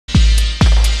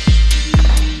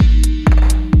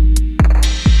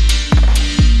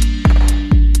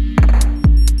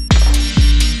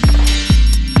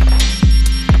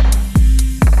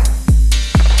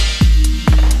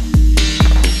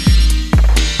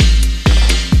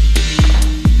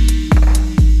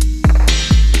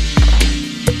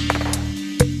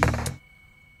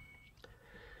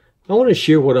I want to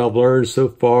share what I've learned so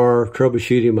far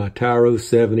troubleshooting my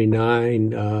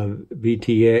Tyro79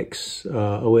 VTX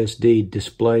OSD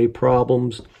display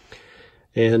problems.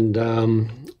 And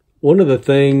one of the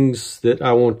things that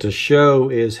I want to show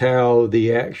is how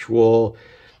the actual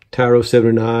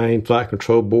Tyro79 flight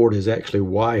control board is actually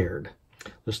wired.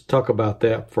 Let's talk about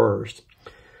that first.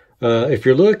 If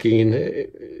you're looking,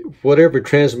 whatever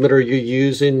transmitter you're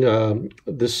using,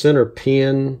 the center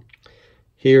pin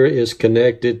here is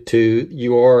connected to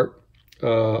UART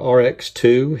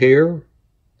RX2 here.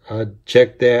 I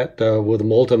checked that with a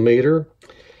multimeter.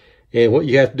 And what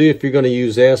you have to do if you're going to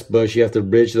use S-bus, you have to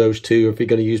bridge those two. If you're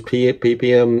going to use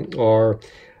PPM or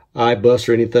I-bus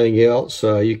or anything else,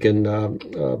 you can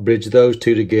bridge those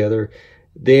two together.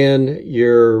 Then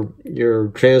your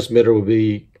transmitter will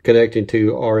be connecting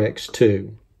to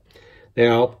RX2.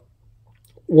 Now,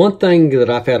 one thing that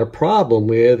I've had a problem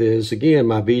with is, again,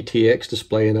 my VTX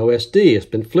display in OSD. It's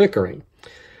been flickering.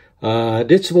 I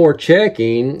did some more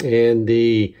checking, and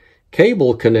the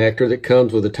cable connector that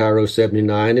comes with the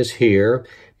Tyro79 is here,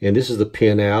 and this is the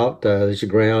pin out. There's a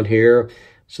ground here.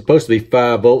 It's supposed to be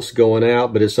 5 volts going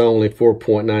out, but it's only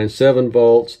 4.97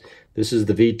 volts. This is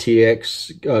the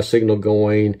VTX signal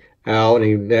going out,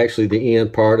 and actually the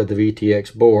end part of the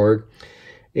VTX board.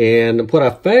 And what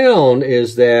I found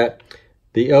is that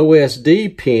the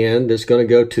OSD pin that's going to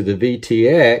go to the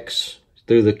VTX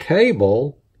through the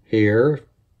cable here,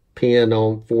 pin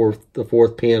on the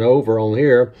fourth pin over on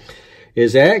here,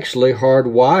 is actually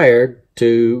hardwired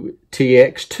to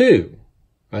TX2.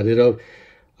 I did a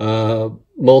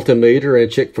multimeter and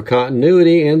checked for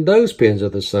continuity, and those pins are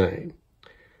the same.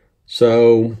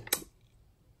 So,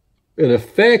 in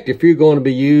effect, if you're going to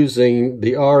be using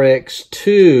the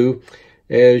RX2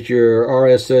 as your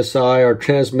RSSI or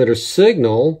transmitter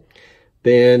signal,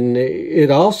 then it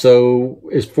also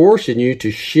is forcing you to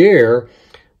share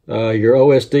your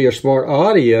OSD or smart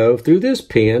audio through this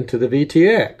pin to the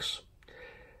VTX.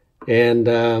 And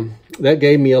that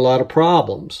gave me a lot of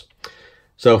problems.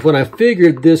 So when I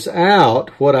figured this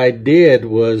out, what I did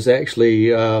was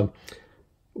actually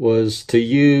was to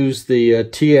use the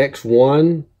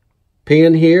TX1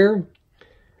 pin here.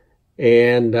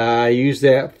 And I used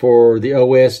that for the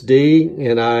OSD,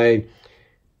 and I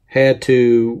had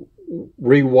to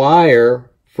rewire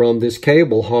from this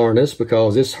cable harness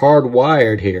because it's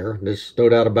hardwired here. There's no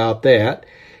doubt about that.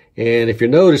 And if you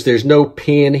notice, there's no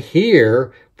pin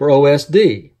here for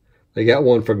OSD. They got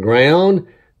one for ground.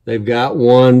 They've got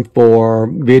one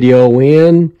for video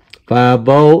in, 5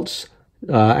 volts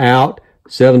out,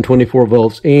 724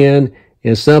 volts in,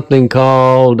 and something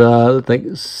called, I think,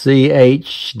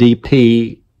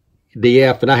 CHDP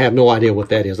DF, and I have no idea what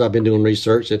that is. I've been doing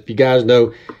research. If you guys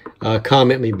know,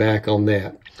 comment me back on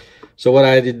that. So what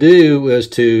I had to do was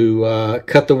to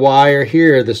cut the wire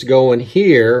here that's going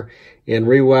here and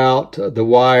reroute the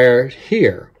wire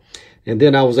here. And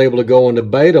then I was able to go into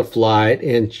Betaflight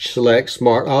and select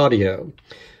Smart Audio.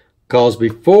 Because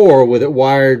before, with it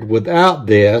wired without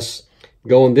this,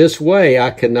 going this way, I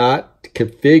could not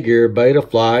configure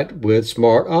Betaflight with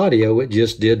Smart Audio. It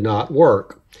just did not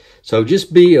work. So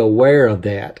just be aware of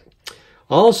that.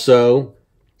 Also,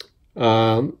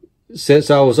 since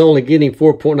I was only getting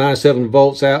 4.97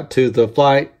 volts out to the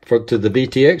to the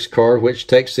VTX card, which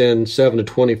takes in 7 to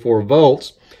 24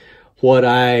 volts, what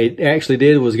I actually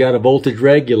did was got a voltage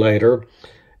regulator,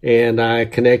 and I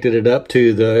connected it up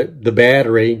to the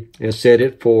battery and set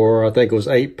it for, I think it was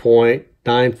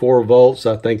 8.94 volts.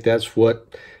 I think that's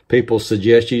what people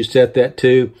suggest you set that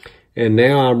to. And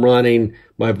now I'm running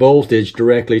my voltage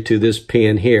directly to this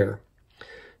pin here.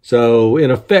 So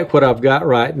in effect, what I've got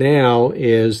right now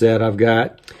is that I've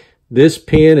got this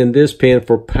pin and this pin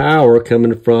for power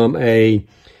coming from a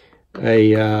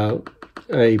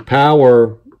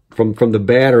power from the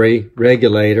battery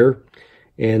regulator.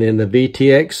 And in the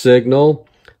VTX signal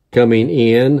coming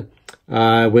in,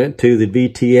 I went to the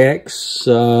VTX,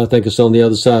 I think it's on the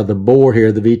other side of the board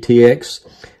here, the VTX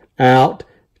out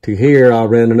to here. I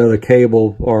ran another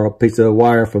cable or a piece of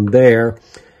wire from there.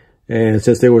 And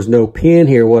since there was no pin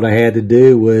here, what I had to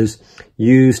do was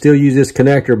still use this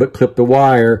connector, but clip the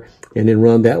wire and then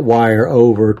run that wire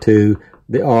over to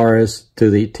the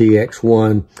the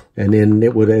TX1, and then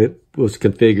it was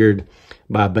configured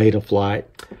by Betaflight.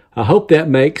 I hope that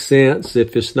makes sense.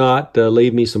 If it's not,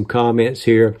 leave me some comments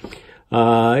here.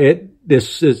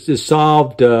 This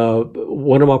solved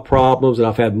one of my problems, and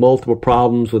I've had multiple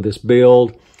problems with this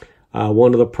build.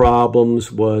 One of the problems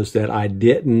was that I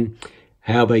didn't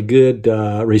have a good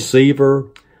receiver,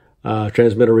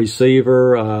 transmitter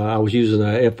receiver. I was using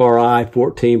a FRI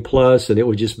 14 Plus, and it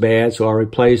was just bad, so I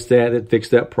replaced that. It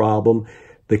fixed that problem.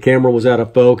 the camera was out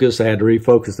of focus. I had to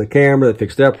refocus the camera. That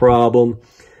fixed that problem.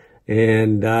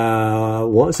 And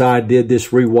once I did this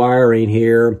rewiring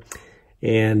here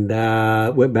and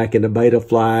went back into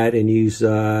Betaflight and used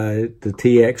the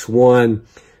TX1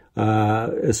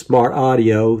 smart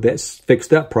audio, that's fixed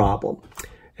that problem.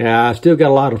 I've still got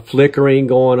a lot of flickering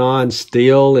going on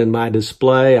still in my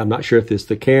display. I'm not sure if it's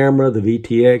the camera, the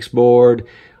VTX board,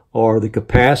 or the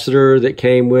capacitor that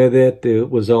came with it. It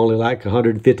was only like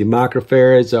 150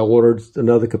 microfarads. I ordered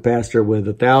another capacitor with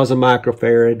 1,000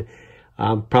 microfarad.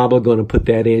 I'm probably going to put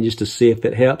that in just to see if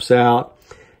it helps out.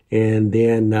 And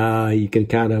then you can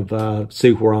kind of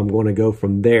see where I'm going to go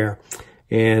from there.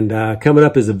 And coming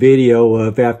up is a video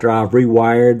of after I've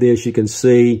rewired this. You can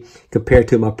see, compared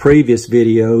to my previous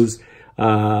videos,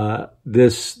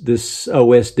 this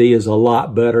OSD is a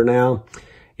lot better now.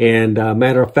 And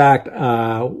matter of fact,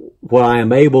 what I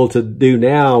am able to do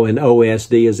now in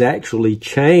OSD is actually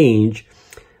change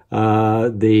the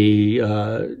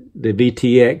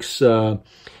VTX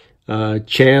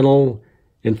channel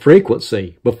and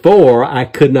frequency. Before, I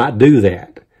could not do that.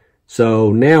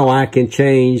 So now I can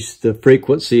change the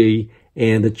frequency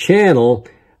and the channel,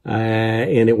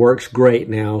 and it works great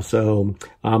now. So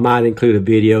I might include a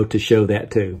video to show that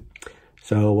too.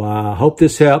 So I hope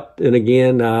this helped. And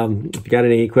again, if you got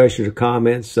any questions or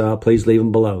comments, please leave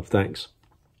them below. Thanks.